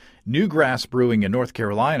wine. Newgrass Brewing in North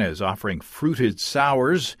Carolina is offering fruited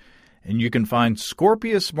sours, and you can find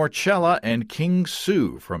Scorpius Morcella and King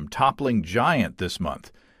Sue from Toppling Giant this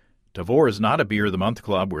month. Tavor is not a Beer of the Month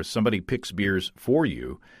club where somebody picks beers for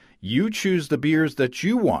you. You choose the beers that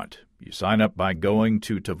you want. You sign up by going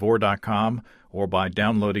to Tavor.com or by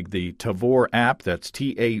downloading the Tavor app. That's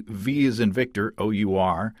T-A-V as in Victor,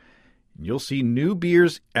 O-U-R. You'll see new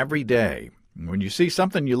beers every day. When you see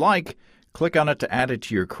something you like, click on it to add it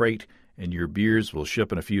to your crate, and your beers will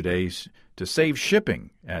ship in a few days to save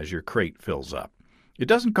shipping as your crate fills up. It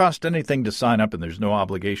doesn't cost anything to sign up, and there's no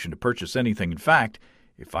obligation to purchase anything. In fact,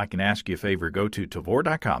 if I can ask you a favor, go to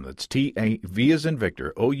Tavor.com, that's T-A-V as in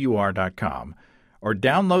Victor, O-U-R.com, or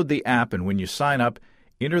download the app, and when you sign up,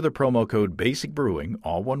 enter the promo code Basic Brewing,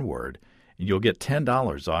 all one word, and you'll get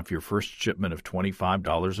 $10 off your first shipment of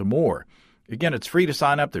 $25 or more. Again, it's free to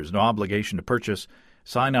sign up. There's no obligation to purchase.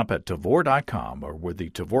 Sign up at Tavor.com or with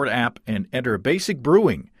the Tavor app and enter Basic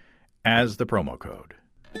Brewing as the promo code.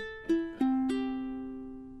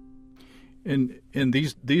 In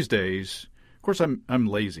these days, of course, I'm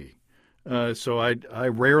lazy, so I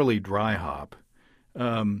rarely dry hop.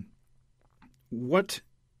 What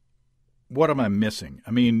am I missing?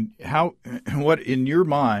 I mean, what in your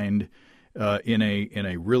mind, in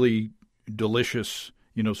a really delicious,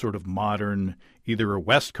 sort of modern, either a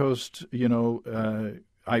West Coast,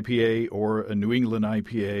 IPA or a New England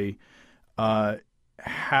IPA,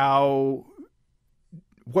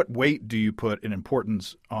 what weight do you put in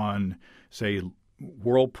importance on, say,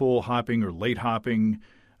 whirlpool hopping or late hopping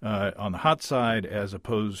on the hot side as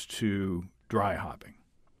opposed to dry hopping?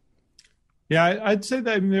 Yeah, I'd say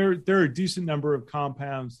that there are a decent number of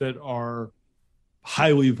compounds that are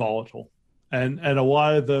highly volatile, and a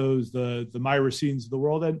lot of those, the myrcene of the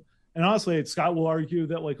world, and honestly, Scott will argue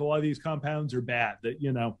that like a lot of these compounds are bad. That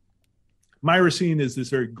myrcene is this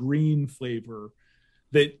very green flavor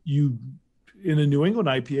that in a New England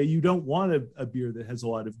IPA, you don't want a beer that has a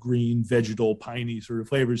lot of green, vegetal, piney sort of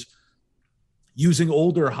flavors. Using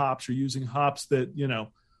older hops or using hops that,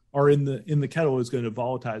 are in the kettle is going to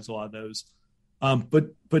volatilize a lot of those.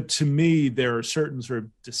 But to me, there are certain sort of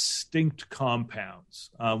distinct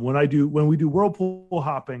compounds. When we do whirlpool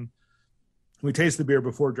hopping, we taste the beer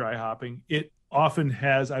before dry hopping. It often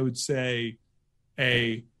has, I would say,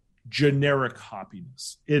 a generic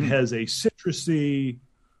hoppiness. It has a citrusy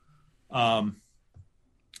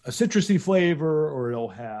flavor, or it'll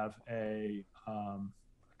have a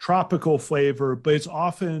tropical flavor, but it's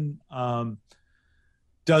often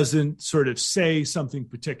doesn't sort of say something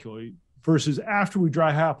particularly. Versus after we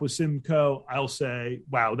dry hop with Simcoe, I'll say,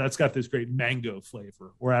 wow, that's got this great mango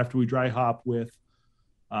flavor. Or after we dry hop with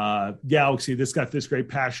Galaxy, that's got this great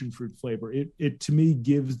passion fruit flavor. It to me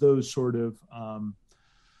gives those sort of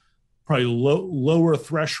probably lower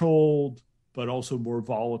threshold, but also more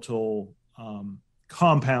volatile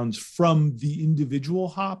compounds from the individual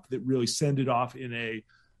hop that really send it off in a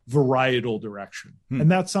varietal direction.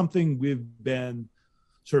 And that's something we've been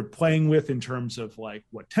sort of playing with in terms of like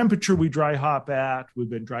what temperature we dry hop at. We've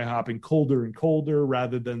been dry hopping colder and colder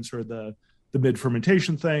rather than sort of the mid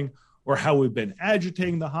fermentation thing, or how we've been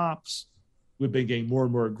agitating the hops. We've been getting more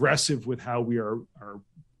and more aggressive with how we are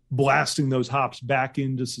blasting those hops back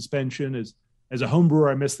into suspension as a home brewer,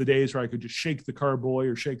 I miss the days where I could just shake the carboy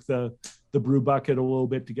or shake the brew bucket a little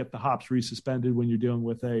bit to get the hops resuspended when you're dealing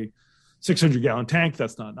with a 600-gallon tank.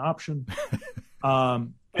 That's not an option.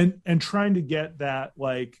 And trying to get that,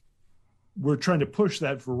 like, we're trying to push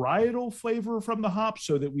that varietal flavor from the hops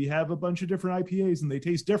so that we have a bunch of different IPAs and they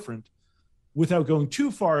taste different without going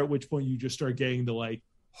too far, at which point you just start getting the like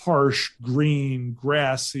harsh, green,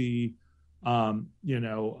 grassy, hop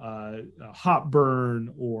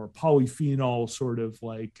burn or polyphenol sort of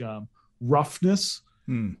like roughness.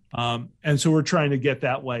 And so we're trying to get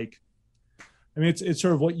that, like, I mean, it's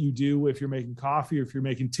sort of what you do if you're making coffee or if you're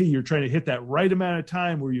making tea. You're trying to hit that right amount of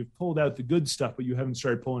time where you've pulled out the good stuff, but you haven't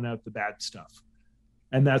started pulling out the bad stuff.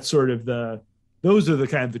 And that's sort of those are the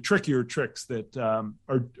kind of the trickier tricks that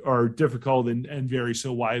are difficult and vary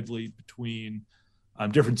so widely between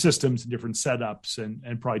different systems and different setups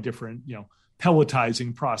and probably different,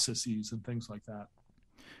 pelletizing processes and things like that.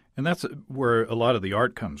 And that's where a lot of the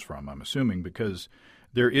art comes from, I'm assuming, because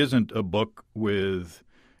there isn't a book with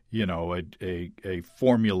a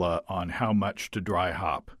formula on how much to dry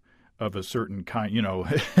hop of a certain kind,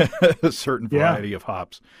 a certain variety of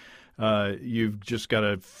hops. You've just got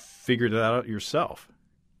to figure that out yourself.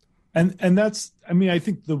 And that's, I mean, I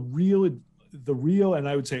think the real, and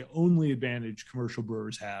I would say only advantage commercial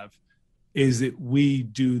brewers have is that we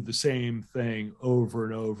do the same thing over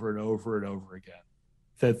and over and over and over again.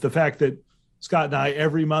 That the fact that Scott and I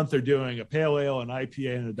every month are doing a pale ale, an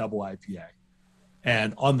IPA, and a double IPA.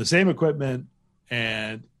 And on the same equipment,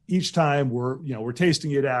 and each time we're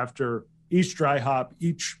tasting it after each dry hop,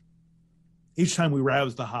 each time we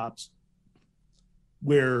rouse the hops,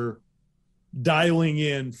 we're dialing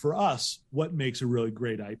in for us what makes a really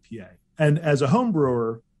great IPA. And as a home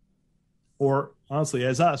brewer, or honestly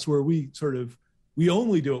as us, where we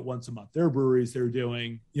only do it once a month. There are breweries that are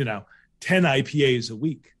doing 10 IPAs a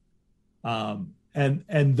week. And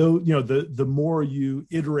though, the more you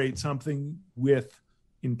iterate something with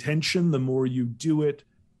intention, the more you do it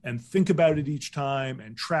and think about it each time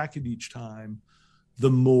and track it each time,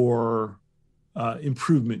 the more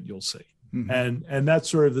improvement you'll see. Mm-hmm. And that's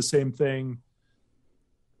sort of the same thing,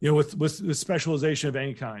 with specialization of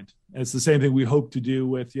any kind. And it's the same thing we hope to do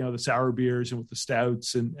with, the sour beers and with the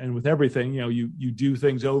stouts and with everything. You do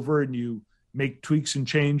things over and you make tweaks and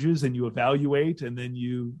changes and you evaluate, and then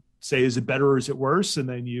you say, is it better or is it worse? And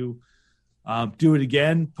then you do it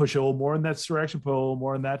again, push a little more in that direction, put a little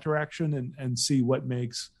more in that direction, and see what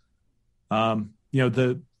makes,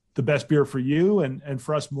 the best beer for you. And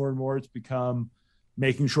for us, more and more, it's become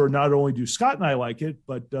making sure not only do Scott and I like it,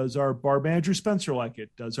 but does our bar manager Spencer like it?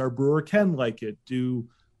 Does our brewer Ken like it? Do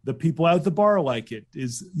the people out at the bar like it?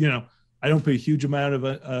 I don't put a huge amount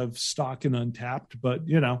of stock in Untapped, but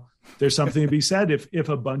there's something to be said if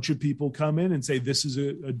a bunch of people come in and say this is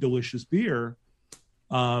a delicious beer,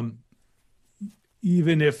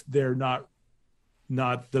 even if they're not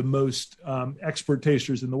the most expert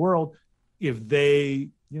tasters in the world, if they,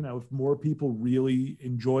 if more people really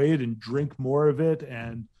enjoy it and drink more of it,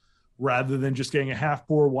 and rather than just getting a half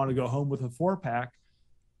pour, want to go home with a 4-pack,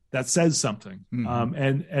 that says something. Mm-hmm.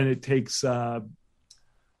 And it takes a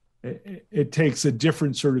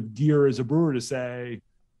different sort of gear as a brewer to say,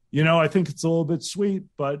 I think it's a little bit sweet,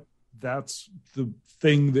 but that's the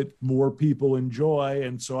thing that more people enjoy.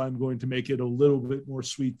 And so I'm going to make it a little bit more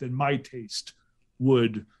sweet than my taste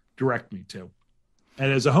would direct me to.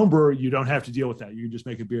 And as a home brewer, you don't have to deal with that. You can just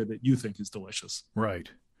make a beer that you think is delicious. Right.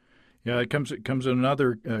 Yeah, it comes in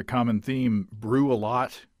another common theme: brew a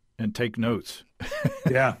lot and take notes.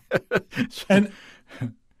 Yeah.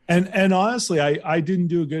 And honestly, I didn't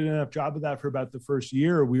do a good enough job of that for about the first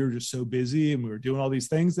year. We were just so busy and we were doing all these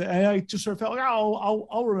things that I just sort of felt like,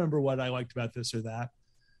 I'll remember what I liked about this or that.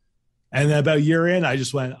 And then about a year in, I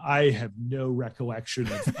just went, I have no recollection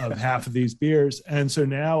of half of these beers. And so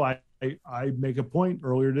now I make a point.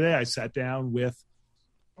 Earlier today, I sat down with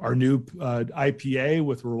our new IPA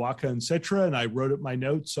with Rawaka and Citra, and I wrote up my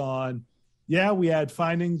notes on, we had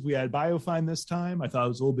findings. We had biofine this time. I thought it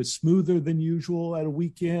was a little bit smoother than usual at a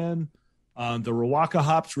weekend. The Rawaka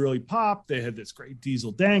hops really popped. They had this great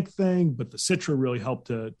diesel dank thing, but the Citra really helped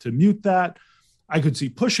to mute that. I could see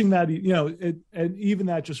pushing that, and even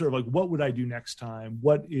that just sort of like, what would I do next time?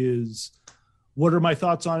 What are my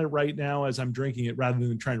thoughts on it right now as I'm drinking it, rather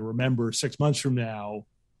than trying to remember 6 months from now,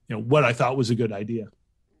 what I thought was a good idea.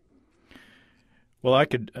 Well, I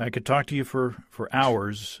could talk to you for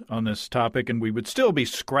hours on this topic, and we would still be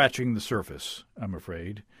scratching the surface, I'm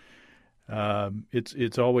afraid.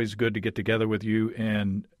 It's always good to get together with you.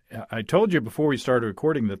 And I told you before we started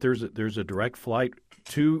recording that there's a direct flight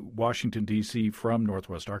to Washington, D.C. from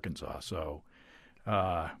Northwest Arkansas. So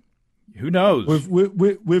Who knows?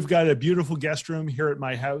 We've got a beautiful guest room here at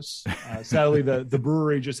my house. Sadly, the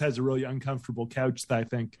brewery just has a really uncomfortable couch that I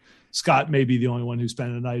think Scott may be the only one who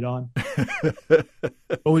spent a night on. But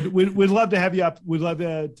we'd love to have you up. We'd love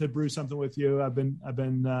to brew something with you. I've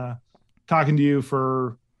been talking to you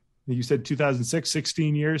for, you said 2006,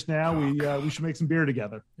 16 years now. We should make some beer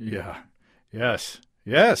together. Yeah. Yes.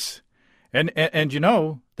 And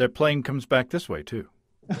that plane comes back this way too.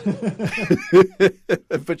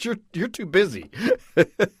 But you're too busy.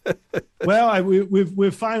 Well,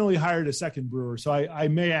 we've finally hired a second brewer, so I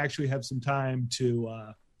may actually have some time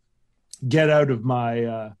to get out of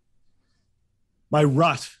my my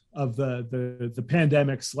rut of the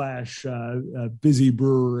pandemic / busy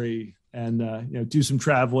brewery and do some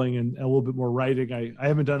traveling and a little bit more writing. I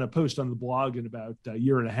haven't done a post on the blog in about a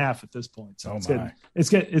year and a half at this point, so it's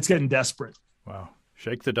getting desperate. Wow,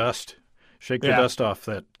 shake the dust. Shake the dust off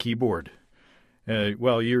that keyboard.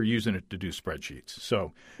 Well, you're using it to do spreadsheets.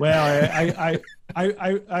 So, well,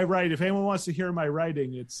 I write. If anyone wants to hear my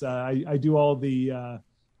writing, it's I do all the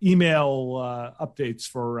email updates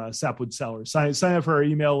for Sapwood Cellars. Sign up for our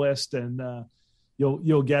email list, and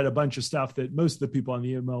you'll get a bunch of stuff that most of the people on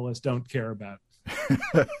the email list don't care about.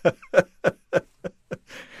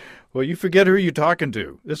 Well, you forget who you're talking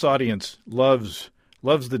to. This audience loves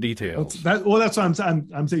the details. That's what I'm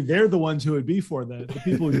saying. They're the ones who would be for the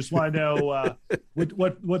people who just want to know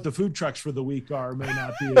what the food trucks for the week are. May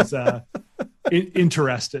not be as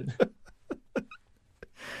interested.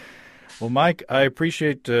 Well, Mike, I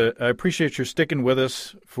appreciate your sticking with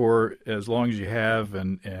us for as long as you have,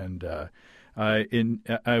 and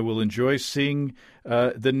I will enjoy seeing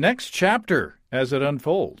the next chapter as it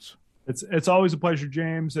unfolds. It's always a pleasure,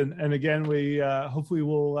 James. And again, we hopefully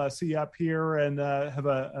we'll see you up here and have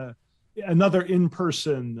another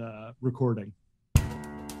in-person recording.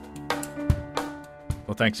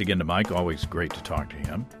 Well, thanks again to Mike. Always great to talk to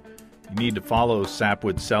him. You need to follow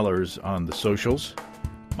Sapwood Cellars on the socials.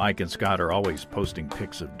 Mike and Scott are always posting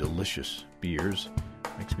pics of delicious beers.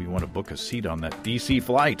 Makes me want to book a seat on that DC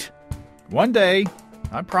flight. One day,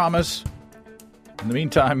 I promise. In the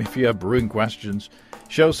meantime, if you have brewing questions,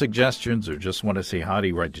 show suggestions, or just want to say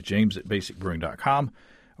howdy, write to james@basicbrewing.com,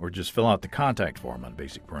 or just fill out the contact form on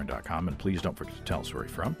basicbrewing.com, and please don't forget to tell us where you're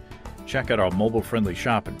from. Check out our mobile-friendly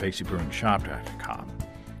shop at basicbrewingshop.com.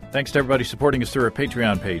 Thanks to everybody supporting us through our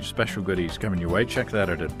Patreon page. Special goodies coming your way. Check that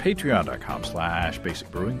out at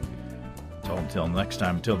patreon.com/basicbrewing. So until next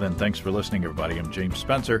time, until then, thanks for listening, everybody. I'm James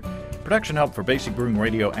Spencer. Production help for Basic Brewing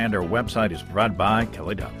Radio and our website is provided by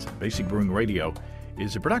Kelly Dodson. Basic Brewing Radio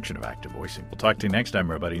is a production of Active Voicing. We'll talk to you next time,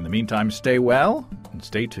 everybody. In the meantime, stay well and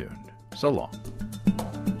stay tuned. So long.